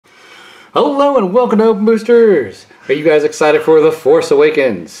Hello and welcome to Open Boosters. Are you guys excited for The Force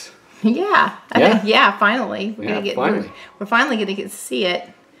Awakens? Yeah. Yeah? Finally. Finally. We're finally going to get to see it.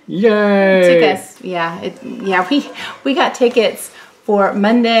 Yay! It took us, we got tickets for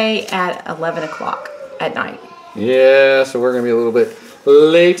Monday at 11 o'clock at night. Yeah, so we're going to be a little bit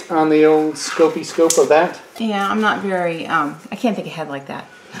late on the old scopy scope of that. Yeah, I'm not very, I can't think ahead like that.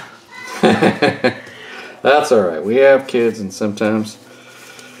 That's all right. We have kids and sometimes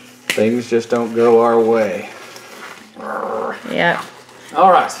things just don't go our way. Yeah.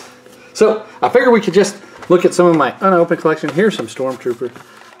 All right. So I figured we could just look at some of my unopened collection. Here's some Stormtrooper.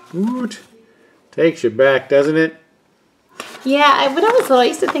 Woot. Takes you back, doesn't it? Yeah, when I was little, I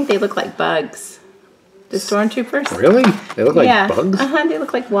used to think they looked like bugs. The Stormtroopers. Really? They look like bugs? Uh-huh, they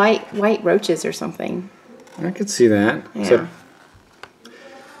look like white roaches or something. I could see that. Yeah. Except,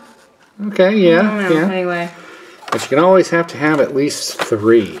 okay, yeah. I don't know. Yeah. Anyway. But you can always have to have at least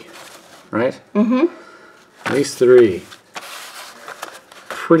 3, right? Mm-hmm. At least 3.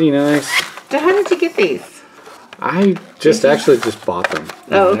 Pretty nice. So how did you get these? I actually just bought them.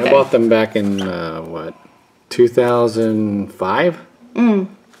 Oh, okay. I bought them back in, 2005?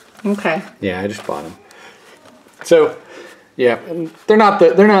 Okay. Yeah, I just bought them. So, yeah, they're not the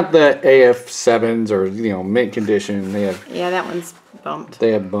AF7s or mint condition. Yeah, that one's bumped.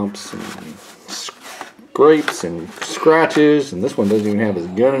 They have bumps and scrapes and scratches, and this one doesn't even have his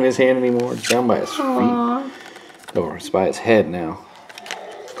gun in his hand anymore. It's down by his feet. Or it's by his head now.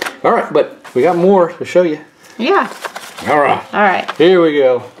 All right, but we got more to show you. Yeah. All right. All right. Here we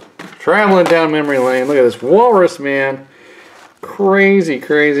go. Traveling down memory lane. Look at this walrus, man. Crazy,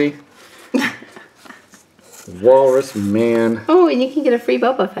 crazy. Walrus, man. Oh, and you can get a free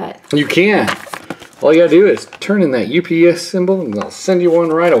Boba Fett. You can. All you gotta do is turn in that UPS symbol and they'll send you one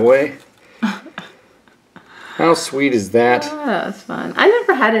right away. How sweet is that? Oh, that's fun. I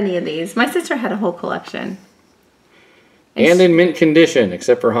never had any of these. My sister had a whole collection. And in mint condition,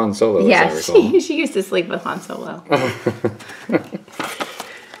 except for Han Solo, yeah, as I recall. she used to sleep with Han Solo.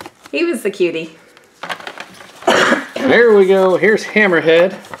 He was the cutie. There we go. Here's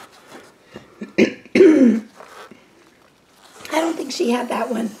Hammerhead. I don't think she had that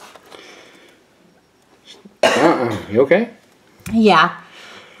one. You okay? Yeah.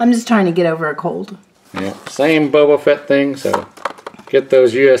 I'm just trying to get over a cold. Yeah. Same Boba Fett thing, so get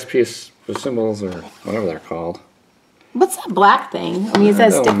those USP symbols or whatever they're called. What's that black thing? I mean, is that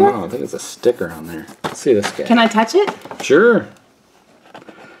a sticker? Know. I think it's a sticker on there. Let's see this guy. Can I touch it? Sure.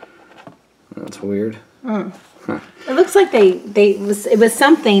 That's weird. Huh. It looks like it was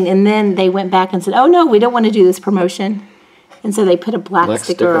something, and then they went back and said, "Oh no, we don't want to do this promotion," and so they put a black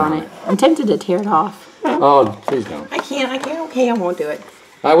sticker on it. I'm tempted to tear it off. Oh, please don't. I can't. Okay, I won't do it.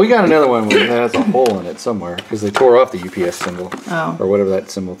 We got another one that has a hole in it somewhere because they tore off the UPS symbol. Oh. Or whatever that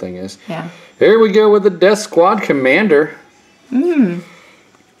symbol thing is. Yeah. Here we go with the Death Squad Commander. I'm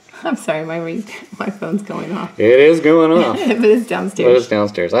sorry, my phone's going off. It is going off. But it's downstairs. But it's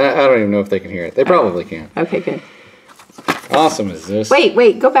downstairs. I don't even know if they can hear it. They probably can. Okay, good. Awesome is this.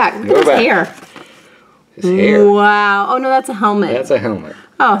 Wait, go back. Look at his hair. His hair. Wow. Oh, no, that's a helmet. That's a helmet.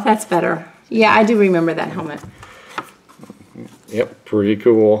 Oh, that's better. Yeah, I do remember that helmet. Yep, pretty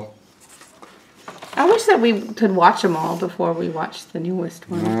cool. I wish that we could watch them all before we watch the newest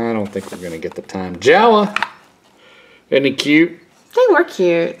one. I don't think we're going to get the time. Jawa. Isn't he cute? They were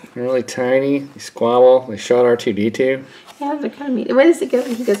cute. Really tiny. They squabble. They shot R2-D2. Yeah, they're kind of mean. What does it go?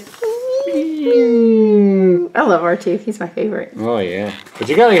 He goes, I love R2. He's my favorite. Oh, yeah. But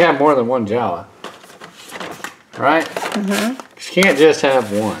you got to have more than one Jawa. Right? Mm-hmm. You can't just have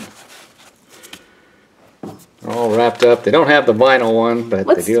one. They're all wrapped up. They don't have the vinyl one, but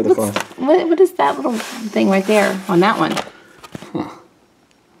they do have the cloth. What is that little thing right there on that one? Huh.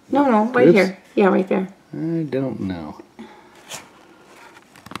 No, right here. Yeah, right there. I don't know.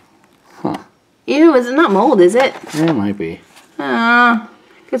 Huh. Ew, it's not mold, is it? Yeah, it might be.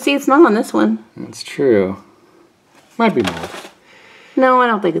 Cause see, it's not on this one. That's true. Might be mold. No, I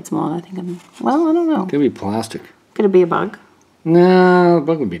don't think it's mold. I think well, I don't know. Could be plastic. Could it be a bug? No, the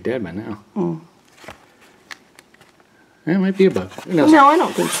bug would be dead by now. Yeah, it might be a bug. No, I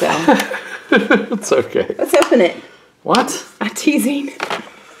don't think so. It's okay. Let's open it. What? I'm teasing.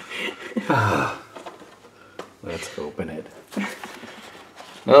 Let's open it.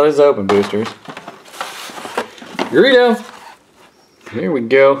 Oh, there's Open Boosters. Greedo. Here we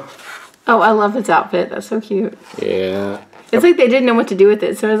go. Oh, I love his outfit. That's so cute. Yeah. It's like they didn't know what to do with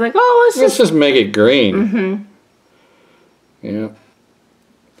it, so I was like, oh, let's just make it green. Yeah.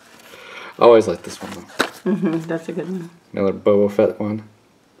 I always like this one, though. That's a good one. Another Boba Fett one.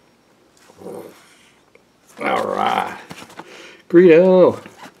 All right. Greedo.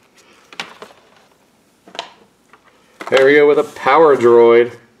 There we go with a power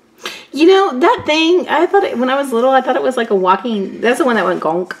droid. You know, that thing, I thought when I was little, I thought it was like a walking, that's the one that went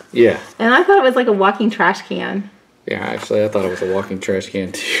gonk. Yeah. And I thought it was like a walking trash can. Yeah, actually, I thought it was a walking trash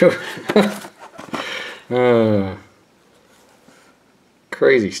can too.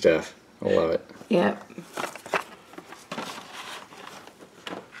 Crazy stuff. I love it. Yep.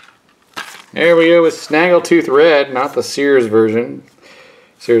 There we go with Snaggletooth Red, not the Sears version.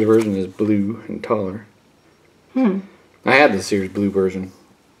 Sears version is blue and taller. I had the Sears blue version.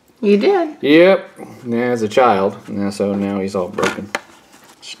 You did? Yep, as a child. And so now he's all broken.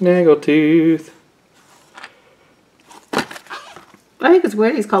 Snaggletooth. I think it's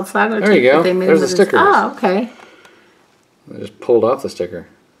weird he's called Snaggletooth. There you go. There's the sticker. Oh, okay. I just pulled off the sticker.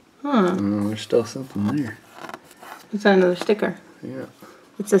 Oh, there's still something there. It's another sticker. Yeah.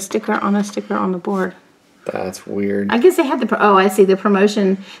 It's a sticker on the board. That's weird. I guess they had the, oh, I see, the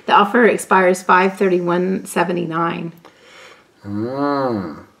promotion. The offer expires 5/31/79.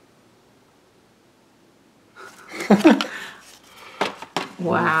 Ah.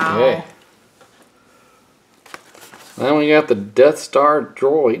 Wow. Okay. Then we got the Death Star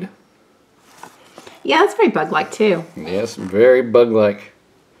droid. Yeah, that's very bug-like too. Yes, very bug-like.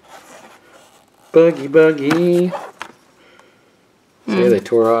 Buggy. See, they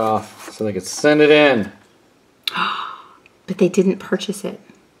tore it off so they could send it in. But they didn't purchase it,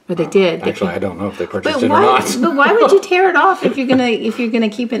 or they did. Actually, I don't know if they purchased it or not. But why would you tear it off if you're gonna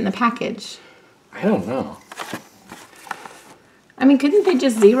keep it in the package? I don't know. I mean, couldn't they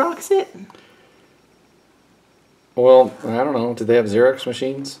just Xerox it Well, I don't know. Did they have Xerox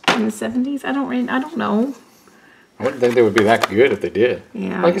machines? in the 70s? I don't know. I wouldn't think they would be that good if they did.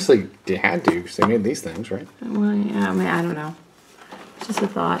 Yeah. I guess they had to because they made these things, right? Well, yeah, I mean, I don't know. Just a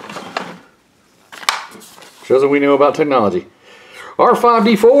thought. Shows what we know about technology.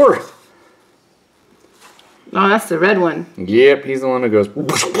 R5D4. Oh, that's the red one. Yep, he's the one that goes. We'll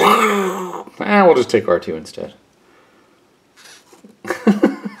just take R2 instead.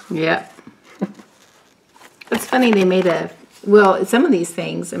 Yep. It's funny they made well, some of these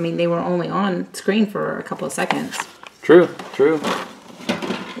things, I mean, they were only on screen for a couple of seconds. True.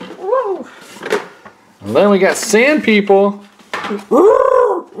 Whoa. And then we got Sand People. Those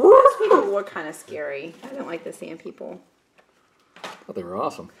people were kind of scary. I didn't like the sand people. I thought they were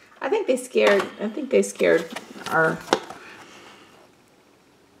awesome. I think they scared our,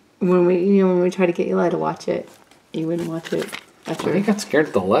 when we tried to get Eli to watch it, he wouldn't watch it. I think he got scared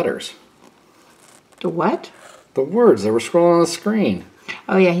of the letters. The what? The words that were scrolling on the screen.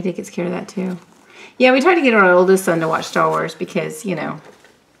 Oh yeah, he did get scared of that too. Yeah, we tried to get our oldest son to watch Star Wars because, Bam.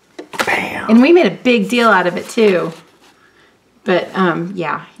 And we made a big deal out of it too. But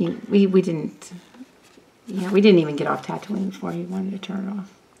yeah, we didn't. Yeah, we didn't even get off Tatooine before he wanted to turn it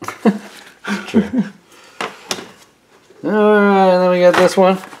off. True. Alright, then we got this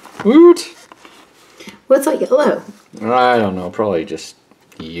one. Woot! What's that yellow? I don't know, probably just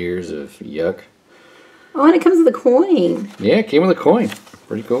years of yuck. Oh, and it comes with a coin. Yeah, it came with a coin.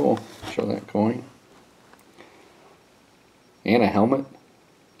 Pretty cool. Show that coin. And a helmet.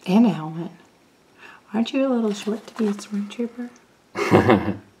 And a helmet. Aren't you a little short to be a stormtrooper?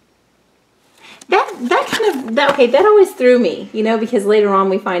 that always threw me, because later on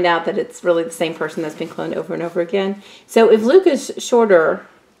we find out that it's really the same person that's been cloned over and over again. So if Luke is shorter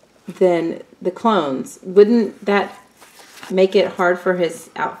than the clones, wouldn't that make it hard for his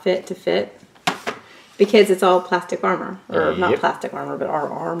outfit to fit? Because it's all plastic armor, or not plastic armor, but our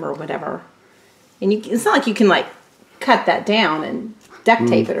armor or whatever. And it's not like you can cut that down and duct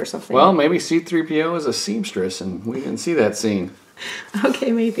tape it or something. Well, maybe C-3PO is a seamstress and we didn't see that scene.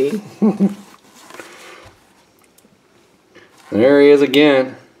 Okay, maybe. There he is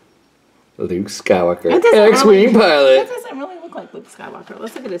again. Luke Skywalker. X-Wing pilot. That doesn't really look like Luke Skywalker.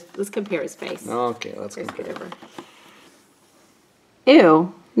 Let's look at let's compare his face. Okay, let's compare.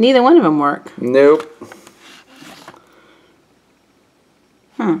 Ew. Neither one of them work. Nope.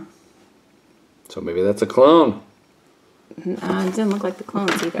 So maybe that's a clone. It didn't look like the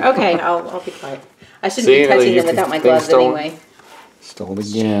clones either. Okay, I'll be quiet. I shouldn't be touching them without my gloves anyway. Stole it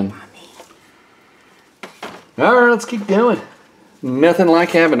again. Alright, let's keep going. Nothing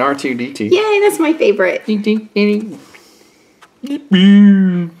like having R2-D2. Yay, that's my favorite. Ding, ding, ding,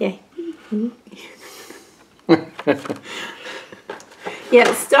 ding. Yay.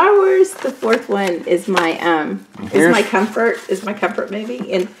 Yeah, Star Wars, the fourth one is my comfort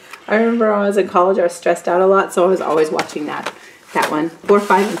movie. And I remember when I was in college, I was stressed out a lot, so I was always watching that one. 4,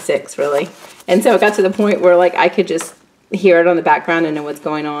 5, and 6, really. And so it got to the point where I could just hear it on the background and know what's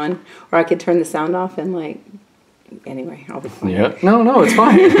going on, or I could turn the sound off and anyway, I'll be quiet. Yeah, no, it's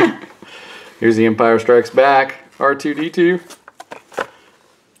fine. Here's The Empire Strikes Back. R2-D2.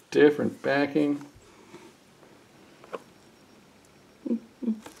 Different backing.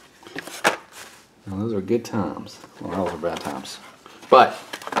 Well, those were good times. Well, those were bad times. But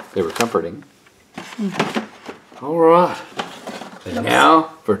they were comforting. All right. And now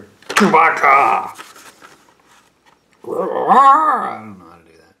for Chewbacca. I don't know how to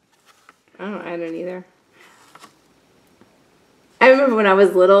do that. I don't either. I remember when I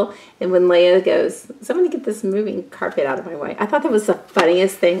was little and when Leia goes, somebody get this moving carpet out of my way. I thought that was the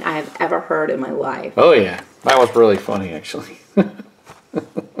funniest thing I have ever heard in my life. Oh, yeah. That was really funny, actually.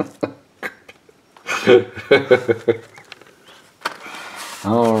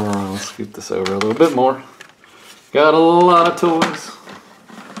 Alright, let's scoot this over a little bit more. Got a lot of toys.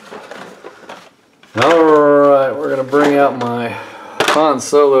 Alright, we're going to bring out my Han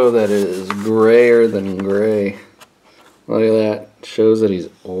Solo that is grayer than gray. Look at that. Shows that he's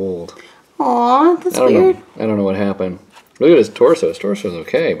old. Aw, that's weird. I don't know what happened. Look at his torso. His torso's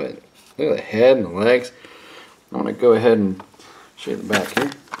okay, but look at the head and the legs. I want to go ahead and show you the back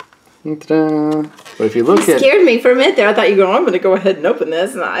here. Ta-da. But if you look it scared me for a minute there. I thought you were going, I'm going to go ahead and open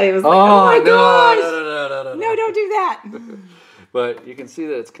this. And I was like, oh my gosh. No, don't do that. But you can see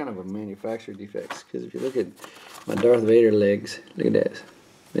that it's kind of a manufacturer defect. Because if you look at my Darth Vader legs, look at that.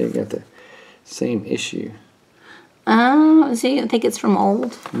 They got the same issue. Oh, so you don't think it's from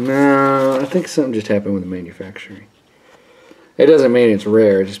old? No, I think something just happened with the manufacturing. It doesn't mean it's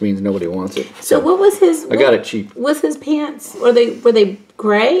rare. It just means nobody wants it. So what was his? I got it cheap. Was his pants? Were they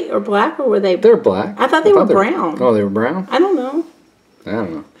gray or black or were they? They're black. I thought they were brown. Oh, they were brown? I don't know. I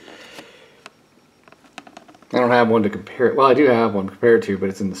don't know. I don't have one to compare it. Well, I do have one to compare it to, but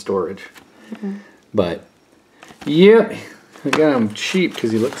it's in the storage. Mm-hmm. But yep, I got him cheap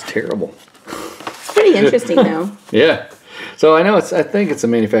because he looks terrible. Pretty interesting though. Yeah. So I know I think it's a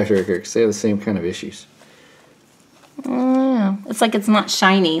manufacturer error because they have the same kind of issues. It's like it's not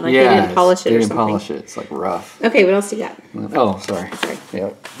shiny. Like they didn't polish it or something. They didn't polish it. It's like rough. Okay, what else do you got? Oh, sorry.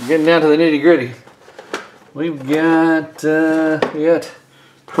 Yeah. Getting down to the nitty gritty. We've got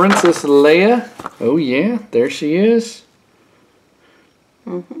Princess Leia. Oh yeah, there she is.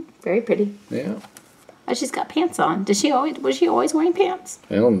 Very pretty. Yeah. Oh, she's got pants on. Was she always wearing pants?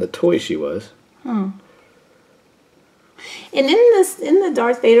 Well, in the toy she was. Oh. And in the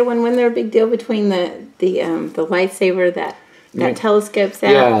Darth Vader one, wasn't there a big deal between the lightsaber that telescopes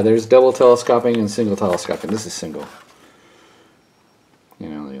out? Yeah, there's double telescoping and single telescoping. This is single. You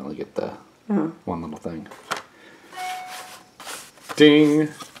know, you only get the one little thing. Ding.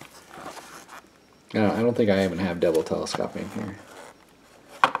 I don't think I even have double telescoping here.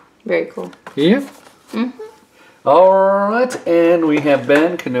 Very cool. Yep. Alright, and we have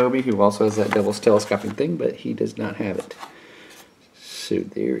Ben Kenobi, who also has that double telescoping thing, but he does not have it. So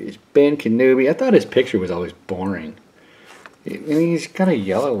there is Ben Kenobi. I thought his picture was always boring. And he's got a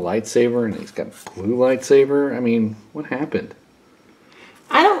yellow lightsaber, and he's got a blue lightsaber. I mean, what happened?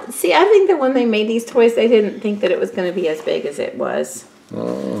 I think that when they made these toys, they didn't think that it was going to be as big as it was.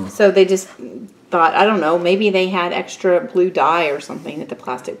 Oh. So they just thought, I don't know, maybe they had extra blue dye or something at the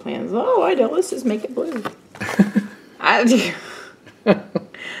plastic plants. Oh, I know, let's just make it blue. I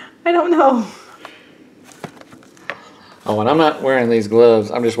don't know. Oh, and I'm not wearing these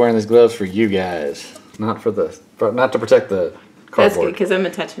gloves. I'm just wearing these gloves for you guys, not to protect the cardboard. That's good because I'm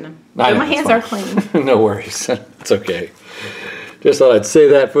touching them. But my hands are clean. No worries, it's okay. Just thought I'd say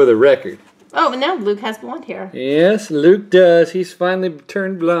that for the record. Oh, and now Luke has blonde hair. Yes, Luke does. He's finally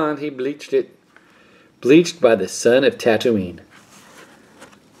turned blonde. He bleached it. Bleached by the son of Tatooine.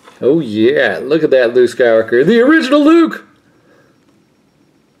 Oh yeah, look at that Luke Skywalker. The original Luke!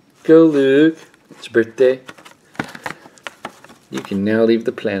 Go Luke. It's your birthday. You can now leave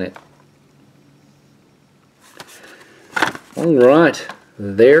the planet. Alright,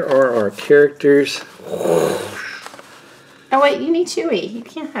 there are our characters. Oh wait, you need Chewie. You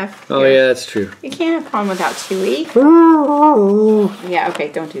can't have... Oh yeah, that's true. You can't have fun without Chewie. Yeah,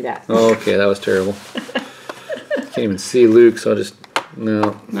 okay, don't do that. Okay, that was terrible. Can't even see Luke, so I'll just...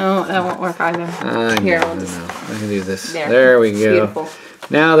 No. No, that won't work either. Here, I can do this. There we go. Beautiful.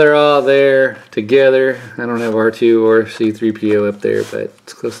 Now they're all there together. I don't have R2 or C-3PO up there, but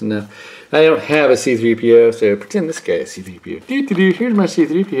it's close enough. I don't have a C-3PO, so pretend this guy is C-3PO. Here's my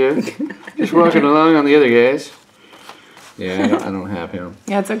C-3PO. Just walking along on the other guys. Yeah, I don't have him.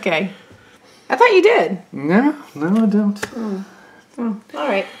 Yeah, it's okay. I thought you did. No, I don't. Oh, all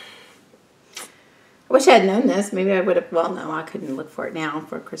right. I wish I had known this. Maybe I would have. Well, no, I couldn't look for it now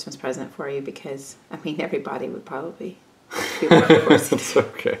for a Christmas present for you because, I mean, everybody would probably be looking for it. It's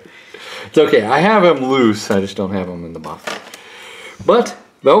okay. It's okay. I have him loose. I just don't have him in the box. But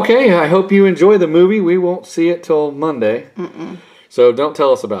Okay, I hope you enjoy the movie. We won't see it till Monday. So don't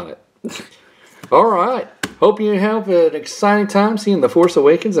tell us about it. All right. Hope you have an exciting time seeing The Force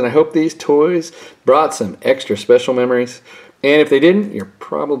Awakens, and I hope these toys brought some extra special memories. And if they didn't, you're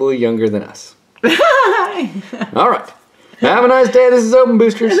probably younger than us. All right. Have a nice day. This is Open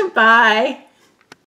Boosters. Bye.